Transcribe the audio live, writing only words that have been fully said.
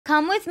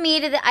Come with me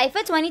to the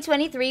IIFA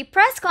 2023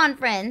 press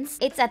conference.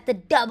 It's at the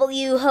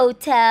W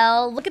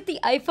Hotel. Look at the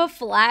IIFA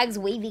flags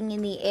waving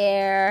in the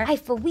air.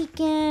 IIFA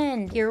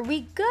weekend. Here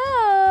we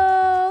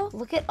go.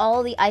 Look at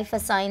all the IIFA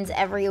signs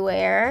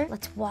everywhere.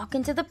 Let's walk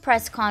into the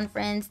press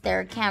conference. There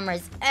are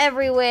cameras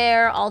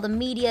everywhere. All the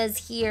media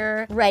is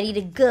here, ready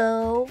to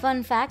go.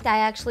 Fun fact, I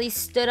actually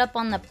stood up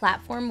on the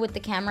platform with the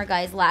camera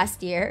guys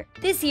last year.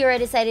 This year I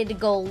decided to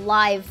go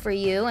live for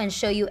you and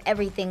show you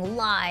everything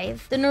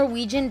live. The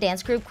Norwegian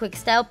dance group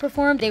Quickstyle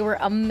performed. They were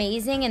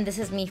amazing, and this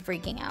is me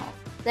freaking out.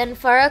 Then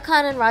Farah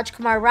Khan and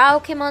Rajkumar Rao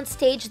came on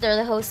stage. They're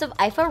the hosts of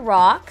IIFA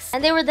Rocks,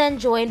 and they were then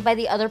joined by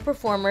the other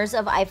performers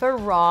of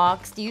IIFA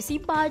Rocks. Do you see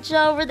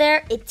Bacha over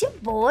there? It's your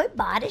boy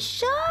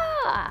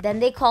Badshah. Then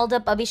they called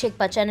up Abhishek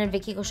Bachchan and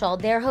Vicky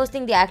Kaushal. They're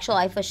hosting the actual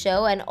IIFA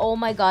show, and oh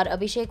my god,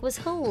 Abhishek was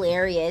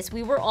hilarious.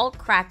 We were all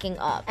cracking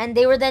up. And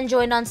they were then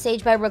joined on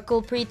stage by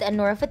Rakul Preet and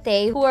Noura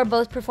Fateh, who are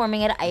both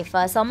performing at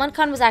IIFA. Salman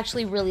Khan was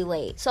actually really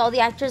late, so all the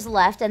actors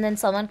left, and then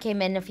Salman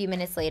came in a few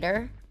minutes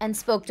later and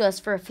spoke to us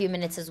for a few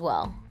minutes as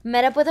well.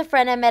 Met up with a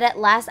friend I met at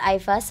last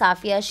IIFA,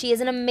 Safia. She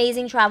is an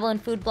amazing travel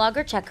and food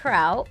blogger. Check her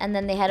out. And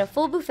then they had a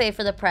full buffet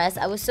for the press.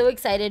 I was so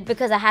excited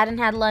because I hadn't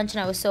had lunch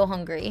and I was so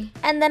hungry.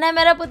 And then I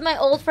met up with my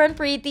old friend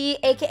Preeti,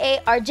 aka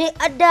RJ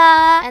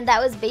Adda. And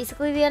that was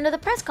basically the end of the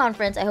press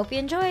conference. I hope you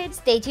enjoyed.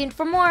 Stay tuned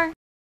for more.